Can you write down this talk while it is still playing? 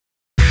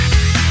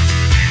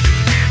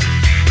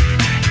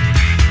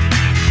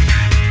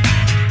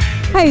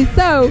Hey,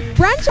 so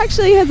Branch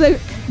actually has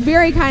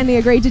very kindly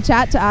agreed to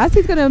chat to us.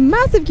 He's got a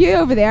massive queue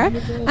over there.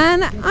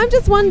 And I'm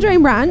just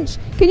wondering, Branch,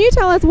 can you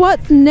tell us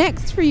what's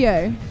next for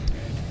you?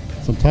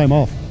 Some time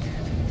off.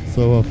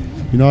 So,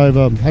 you know, I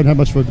haven't had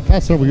much for the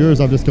past several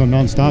years. I've just gone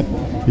nonstop.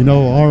 You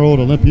know,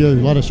 Arnold, Olympia, a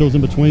lot of shows in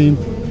between.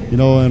 You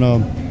know,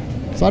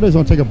 and so I just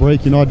want to take a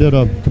break. You know, I did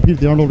compete at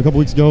the Arnold a couple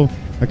weeks ago.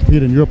 I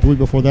competed in Europe the week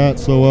before that.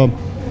 So I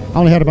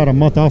only had about a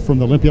month off from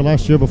the Olympia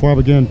last year before I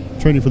began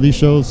training for these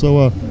shows.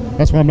 So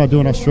that's why I'm not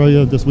doing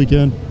Australia this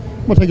weekend.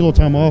 I'm gonna take a little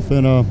time off,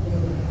 and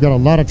got a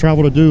lot of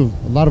travel to do,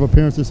 a lot of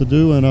appearances to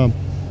do, and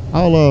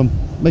I'll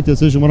make the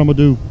decision when I'm gonna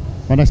do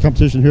my next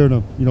competition here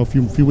in a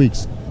few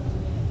weeks.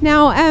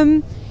 Now,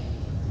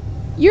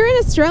 you're in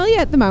Australia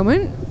at the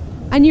moment,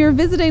 and you're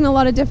visiting a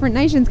lot of different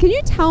nations. Can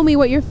you tell me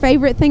what your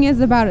favorite thing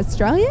is about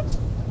Australia?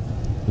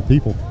 The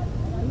people.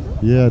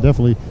 Yeah,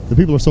 definitely. The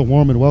people are so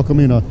warm and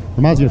welcoming.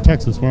 Reminds me of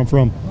Texas, where I'm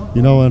from.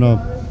 You know, and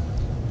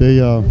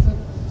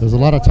there's a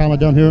lot of talent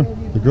down here.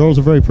 The girls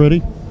are very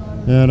pretty,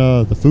 and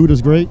the food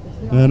is great,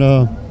 and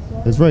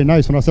it's very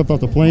nice. When I stepped off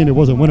the plane, it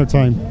wasn't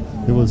wintertime.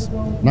 It was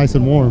nice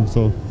and warm,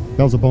 so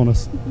that was a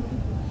bonus.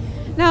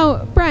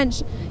 Now,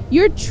 Branch,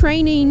 your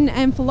training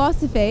and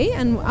philosophy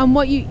and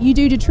what you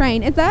do to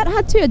train, has that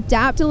had to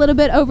adapt a little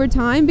bit over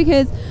time?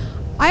 Because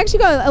I actually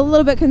got a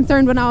little bit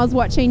concerned when I was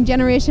watching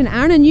Generation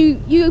Iron, and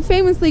you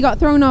famously got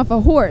thrown off a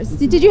horse.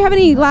 Did you have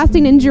any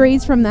lasting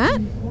injuries from that?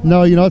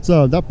 No, you know, it's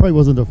that probably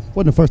wasn't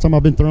the first time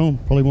I've been thrown.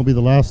 Probably won't be the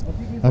last.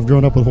 I've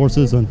grown up with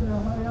horses, and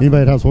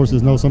anybody that has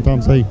horses knows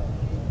sometimes they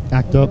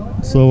act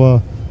up.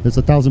 So it's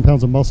 1,000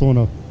 pounds of muscle and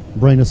a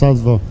brain the size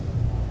of a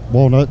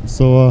walnut.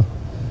 So,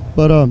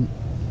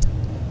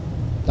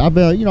 I've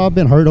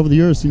been hurt over the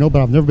years, you know,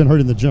 but I've never been hurt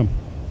in the gym.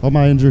 All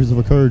my injuries have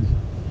occurred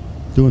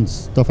doing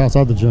stuff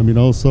outside the gym, you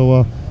know.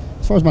 So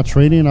as far as my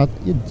training,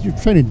 your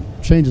training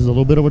changes a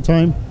little bit over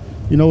time.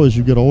 You know, as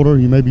you get older,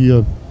 you maybe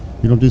you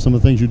don't do some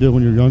of the things you did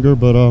when you're younger,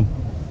 but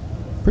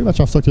pretty much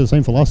I've stuck to the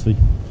same philosophy.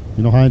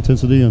 You know, high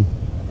intensity and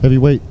heavy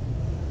weight.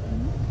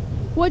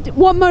 What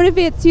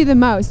motivates you the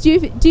most?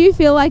 Do you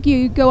feel like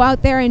you go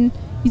out there and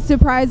you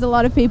surprise a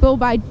lot of people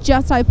by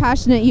just how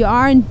passionate you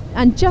are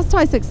and just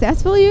how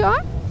successful you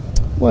are?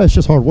 Well, it's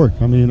just hard work.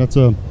 I mean, that's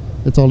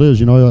all it is.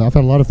 You know, I've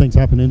had a lot of things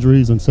happen,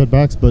 injuries and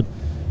setbacks, but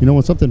you know,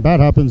 when something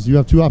bad happens, you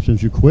have two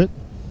options: you quit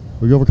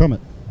or you overcome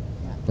it.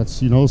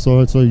 That's, you know,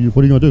 so it's what are you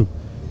gonna do?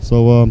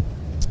 So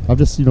I've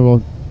just, you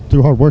know,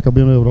 through hard work, I've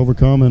been able to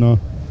overcome, and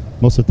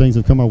most of the things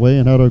have come my way,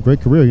 and had a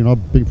great career. You know,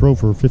 I've been pro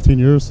for 15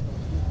 years,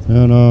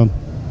 and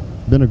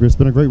it's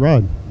been a great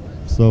ride.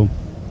 So.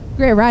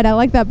 Great ride, I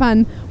like that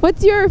pun.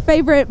 What's your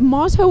favorite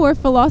motto or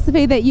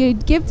philosophy that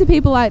you'd give to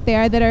people out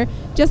there that are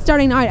just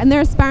starting out and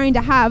they're aspiring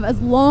to have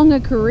as long a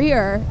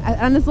career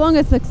and as long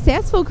a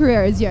successful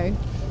career as you?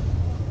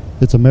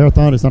 It's a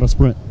marathon, it's not a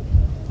sprint.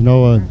 You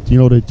know,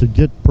 to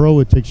get pro,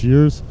 it takes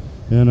years,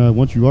 and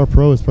once you are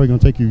pro, it's probably going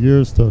to take you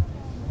years to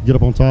get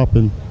up on top.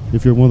 And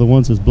if you're one of the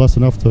ones that's blessed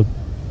enough to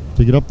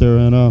get up there,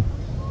 and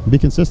be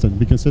consistent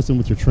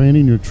with your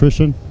training, your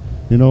nutrition,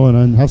 you know,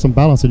 and have some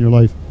balance in your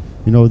life.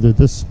 You know,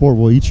 this sport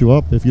will eat you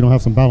up if you don't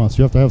have some balance.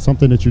 You have to have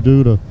something that you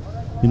do to,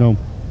 you know,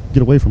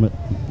 get away from it.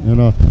 And,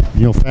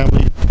 you know,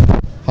 family,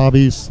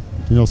 hobbies,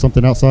 you know,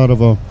 something outside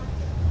of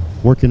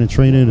working and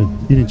training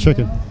and eating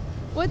chicken.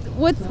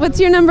 What's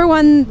your number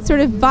one sort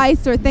of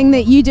vice or thing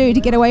that you do to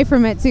get away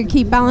from it, to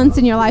keep balance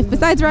in your life,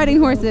 besides riding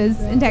horses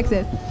in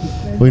Texas?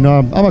 Well, you know,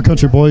 I'm a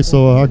country boy,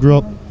 so I grew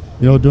up,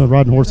 you know,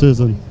 riding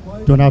horses and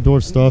doing outdoor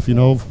stuff. You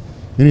know,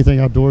 anything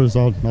outdoors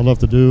I love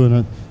to do,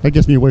 and that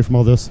gets me away from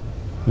all this.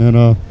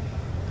 And,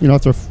 you know,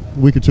 after a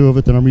week or two of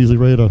it, then I'm usually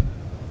ready to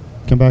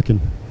come back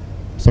and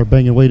start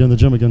banging weight in the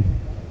gym again.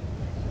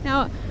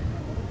 Now,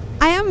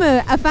 I am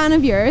a fan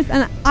of yours,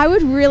 and I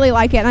would really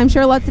like it, and I'm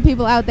sure lots of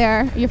people out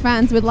there, your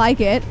fans, would like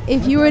it,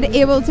 if you were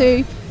able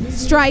to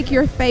strike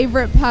your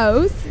favorite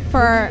pose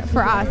for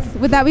us.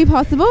 Would that be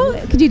possible?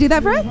 Could you do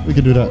that for us? We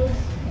can do that.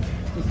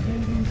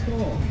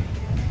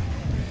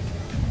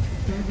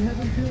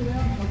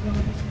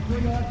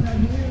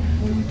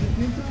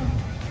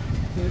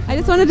 I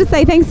just wanted to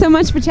say thanks so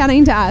much for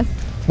chatting to us.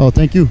 Oh,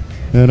 thank you.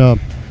 And I'll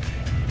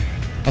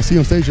see you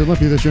on stage at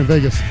Olympia this year in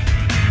Vegas.